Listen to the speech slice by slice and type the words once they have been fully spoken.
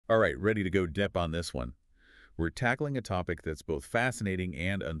All right, ready to go dip on this one. We're tackling a topic that's both fascinating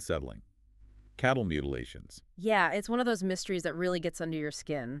and unsettling. Cattle mutilations. Yeah, it's one of those mysteries that really gets under your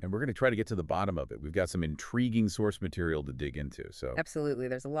skin. And we're going to try to get to the bottom of it. We've got some intriguing source material to dig into. So Absolutely.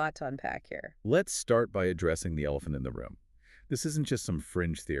 There's a lot to unpack here. let's start by addressing the elephant in the room. This isn't just some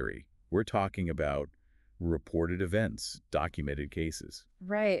fringe theory. We're talking about reported events, documented cases.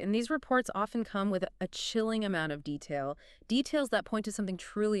 Right. And these reports often come with a chilling amount of details that point to something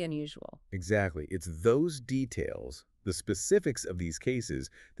truly unusual. Exactly. It's those details, the specifics of these cases,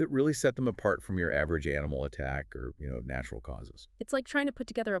 that really set them apart from your average animal attack or, natural causes. It's like trying to put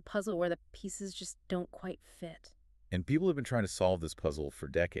together a puzzle where the pieces just don't quite fit. And people have been trying to solve this puzzle for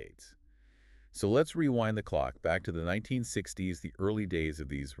decades. So let's rewind the clock back to the 1960s, the early days of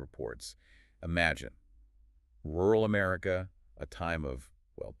these reports. Imagine rural America, a time of,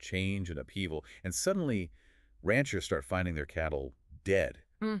 change and upheaval, and suddenly ranchers start finding their cattle dead,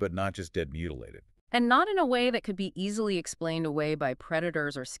 but not just dead mutilated. And not in a way that could be easily explained away by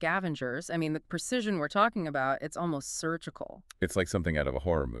predators or scavengers. I mean, the precision we're talking about, it's almost surgical. It's like something out of a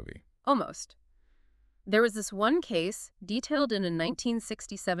horror movie. Almost. There was this one case, detailed in a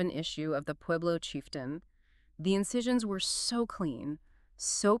 1967 issue of the Pueblo Chieftain. The incisions were so clean,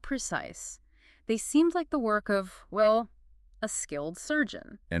 so precise. They seemed like the work of, a skilled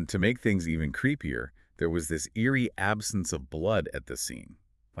surgeon. And to make things even creepier, there was this eerie absence of blood at the scene.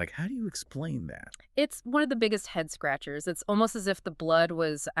 Like, how do you explain that? It's one of the biggest head scratchers. It's almost as if the blood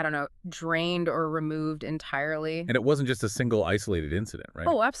was, drained or removed entirely. And it wasn't just a single isolated incident, right?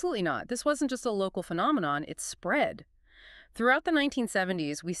 Oh, absolutely not. This wasn't just a local phenomenon. It spread. Throughout the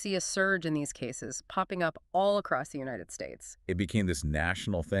 1970s, we see a surge in these cases popping up all across the United States. It became this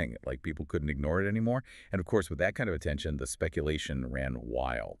national thing, like people couldn't ignore it anymore. And of course, with that kind of attention, the speculation ran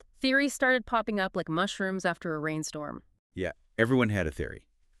wild. Theories started popping up like mushrooms after a rainstorm. Yeah, everyone had a theory.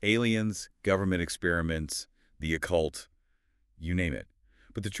 Aliens, government experiments, the occult, you name it.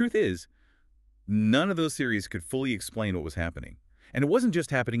 But the truth is, none of those theories could fully explain what was happening. And it wasn't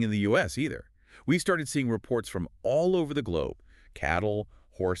just happening in the U.S. either. We started seeing reports from all over the globe: cattle,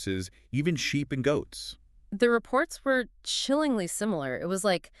 horses, even sheep and goats. The reports were chillingly similar. It was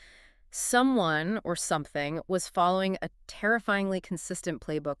like someone or something was following a terrifyingly consistent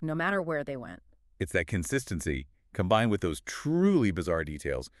playbook no matter where they went. It's that consistency, combined with those truly bizarre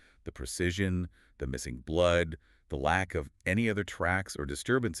details, the precision, the missing blood, the lack of any other tracks or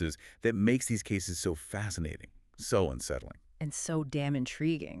disturbances, that makes these cases so fascinating, so unsettling. And so damn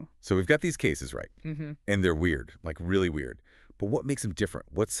intriguing. So we've got these cases, right? Mm-hmm. And they're weird, like really weird. But what makes them different?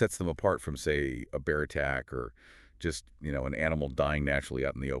 What sets them apart from, say, a bear attack or just, an animal dying naturally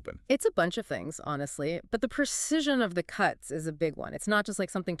out in the open? It's a bunch of things, honestly, but the precision of the cuts is a big one. It's not just like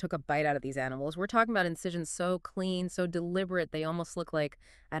something took a bite out of these animals. We're talking about incisions so clean, so deliberate, they almost look like,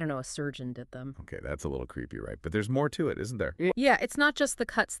 a surgeon did them. Okay, that's a little creepy, right? But there's more to it, isn't there? Yeah, it's not just the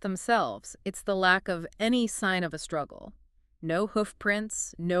cuts themselves. It's the lack of any sign of a struggle. No hoof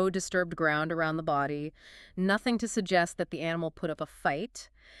prints, no disturbed ground around the body, nothing to suggest that the animal put up a fight.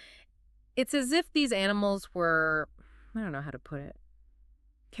 It's as if these animals were, I don't know how to put it,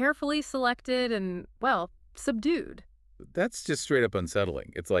 carefully selected and, subdued. That's just straight up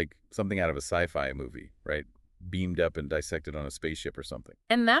unsettling. It's like something out of a sci-fi movie, right? Beamed up and dissected on a spaceship or something.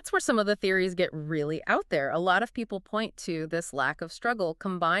 And that's where some of the theories get really out there. A lot of people point to this lack of struggle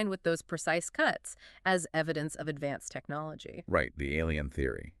combined with those precise cuts as evidence of advanced technology. Right, the alien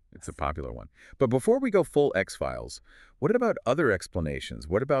theory. It's a popular one. But before we go full X-Files, what about other explanations?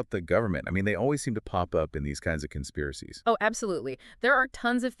 What about the government? I mean, they always seem to pop up in these kinds of conspiracies. Oh, absolutely. There are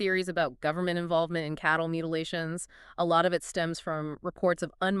tons of theories about government involvement in cattle mutilations. A lot of it stems from reports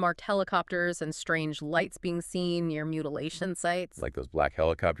of unmarked helicopters and strange lights being seen near mutilation sites. Like those black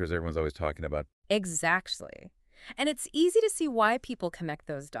helicopters everyone's always talking about. Exactly. And it's easy to see why people connect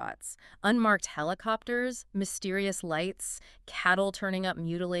those dots. Unmarked helicopters, mysterious lights, cattle turning up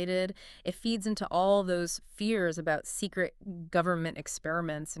mutilated. It feeds into all those fears about secret government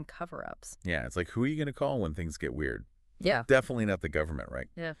experiments and cover-ups. Yeah, it's like, who are you going to call when things get weird? Yeah. Definitely not the government, right?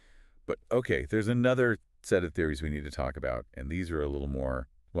 Yeah. But okay, there's another set of theories we need to talk about, and these are a little more,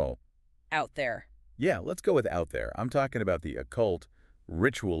 Out there. yeah, let's go with out there. I'm talking about the occult,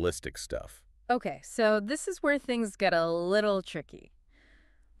 ritualistic stuff. Okay, so this is where things get a little tricky.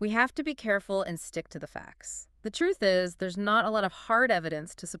 We have to be careful and stick to the facts. The truth is, there's not a lot of hard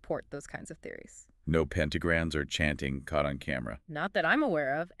evidence to support those kinds of theories. No pentagrams or chanting caught on camera. Not that I'm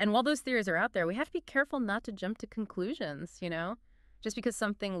aware of. And while those theories are out there, we have to be careful not to jump to conclusions, Just because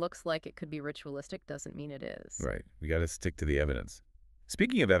something looks like it could be ritualistic doesn't mean it is. Right. We got to stick to the evidence.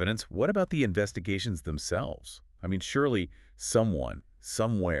 Speaking of evidence, what about the investigations themselves? I mean, surely someone,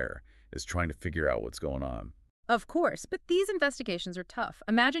 somewhere is trying to figure out what's going on. Of course, but these investigations are tough.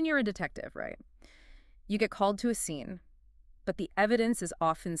 Imagine you're a detective, right? You get called to a scene, but the evidence is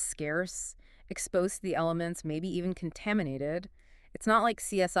often scarce, exposed to the elements, maybe even contaminated. It's not like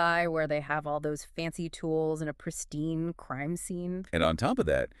CSI where they have all those fancy tools and a pristine crime scene. And on top of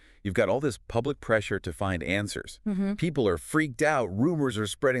that, you've got all this public pressure to find answers. People are freaked out. Rumors are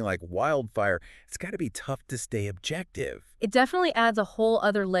spreading like wildfire. It's got to be tough to stay objective. It definitely adds a whole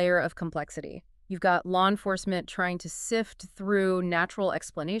other layer of complexity. You've got law enforcement trying to sift through natural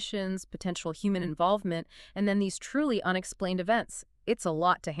explanations, potential human involvement, and then these truly unexplained events. It's a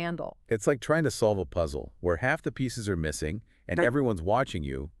lot to handle. It's like trying to solve a puzzle where half the pieces are missing and everyone's watching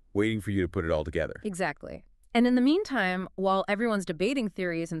you, waiting for you to put it all together. Exactly. And in the meantime, while everyone's debating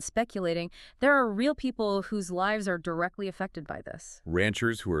theories and speculating, there are real people whose lives are directly affected by this.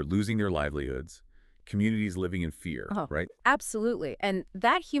 Ranchers who are losing their livelihoods, communities living in fear, right? Absolutely. And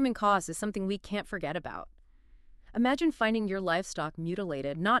that human cost is something we can't forget about. Imagine finding your livestock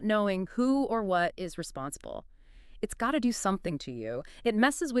mutilated, not knowing who or what is responsible. It's got to do something to you. It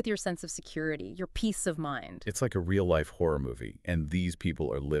messes with your sense of security, your peace of mind. It's like a real-life horror movie, and these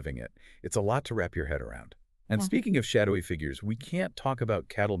people are living it. It's a lot to wrap your head around. And speaking of shadowy figures, we can't talk about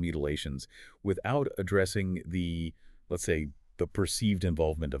cattle mutilations without addressing the, let's say, the perceived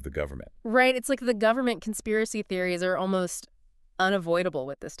involvement of the government. Right. It's like the government conspiracy theories are almost unavoidable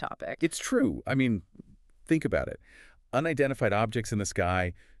with this topic. It's true. I mean, think about it. Unidentified objects in the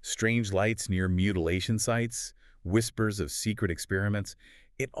sky, strange lights near mutilation sites, whispers of secret experiments.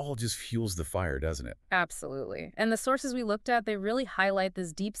 It all just fuels the fire, doesn't it? Absolutely. And the sources we looked at, they really highlight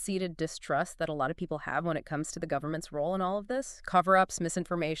this deep-seated distrust that a lot of people have when it comes to the government's role in all of this. Cover-ups,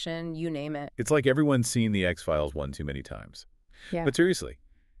 misinformation, you name it. It's like everyone's seen the X-Files one too many times. Yeah. But seriously,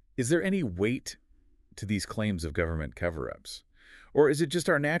 is there any weight to these claims of government cover-ups? Or is it just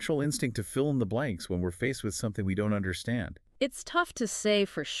our natural instinct to fill in the blanks when we're faced with something we don't understand? It's tough to say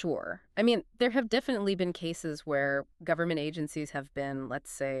for sure. I mean, there have definitely been cases where government agencies have been,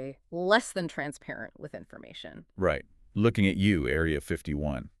 let's say, less than transparent with information. Right. Looking at you, Area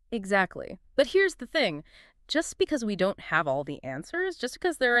 51. Exactly. But here's the thing. Just because we don't have all the answers, just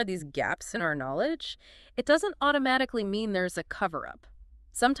because there are these gaps in our knowledge, it doesn't automatically mean there's a cover-up.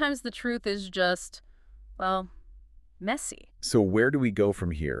 Sometimes the truth is just, well, messy. So where do we go from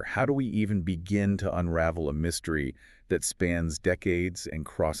here? How do we even begin to unravel a mystery that spans decades and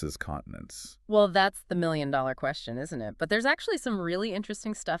crosses continents? Well, that's the million-dollar question, isn't it? But there's actually some really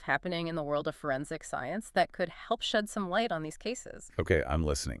interesting stuff happening in the world of forensic science that could help shed some light on these cases. Okay, I'm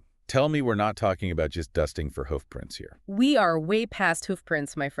listening. Tell me we're not talking about just dusting for hoof prints here. We are way past hoof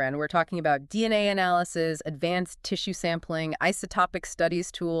prints, my friend. We're talking about DNA analysis, advanced tissue sampling, isotopic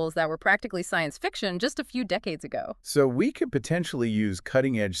studies tools that were practically science fiction just a few decades ago. So we could potentially use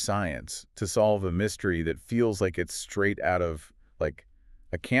cutting-edge science to solve a mystery that feels like it's straight out of, like,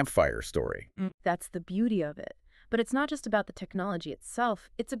 a campfire story. That's the beauty of it. But it's not just about the technology itself,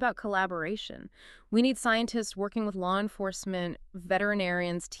 it's about collaboration. We need scientists working with law enforcement,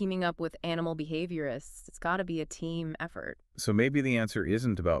 veterinarians teaming up with animal behaviorists. It's got to be a team effort. So maybe the answer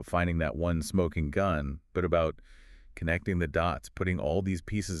isn't about finding that one smoking gun, but about connecting the dots, putting all these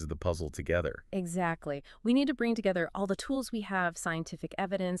pieces of the puzzle together. Exactly. We need to bring together all the tools we have, scientific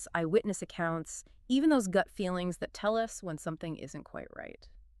evidence, eyewitness accounts, even those gut feelings that tell us when something isn't quite right.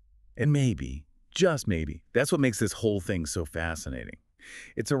 And maybe, just maybe, that's what makes this whole thing so fascinating.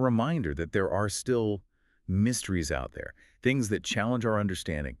 It's a reminder that there are still mysteries out there, things that challenge our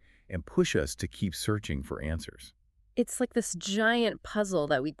understanding and push us to keep searching for answers. It's like this giant puzzle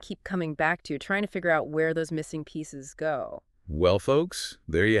that we keep coming back to, trying to figure out where those missing pieces go. Well, folks,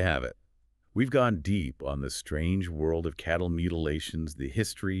 there you have it. We've gone deep on the strange world of cattle mutilations, the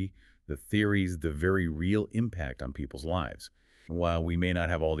history, the theories, the very real impact on people's lives. While we may not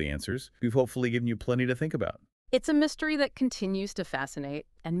have all the answers, we've hopefully given you plenty to think about. It's a mystery that continues to fascinate,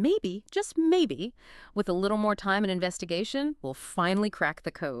 and maybe, just maybe, with a little more time and investigation, we'll finally crack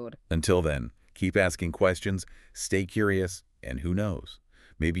the code. Until then, keep asking questions, stay curious, and who knows,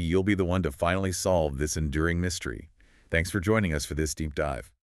 maybe you'll be the one to finally solve this enduring mystery. Thanks for joining us for this deep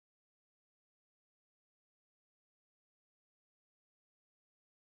dive.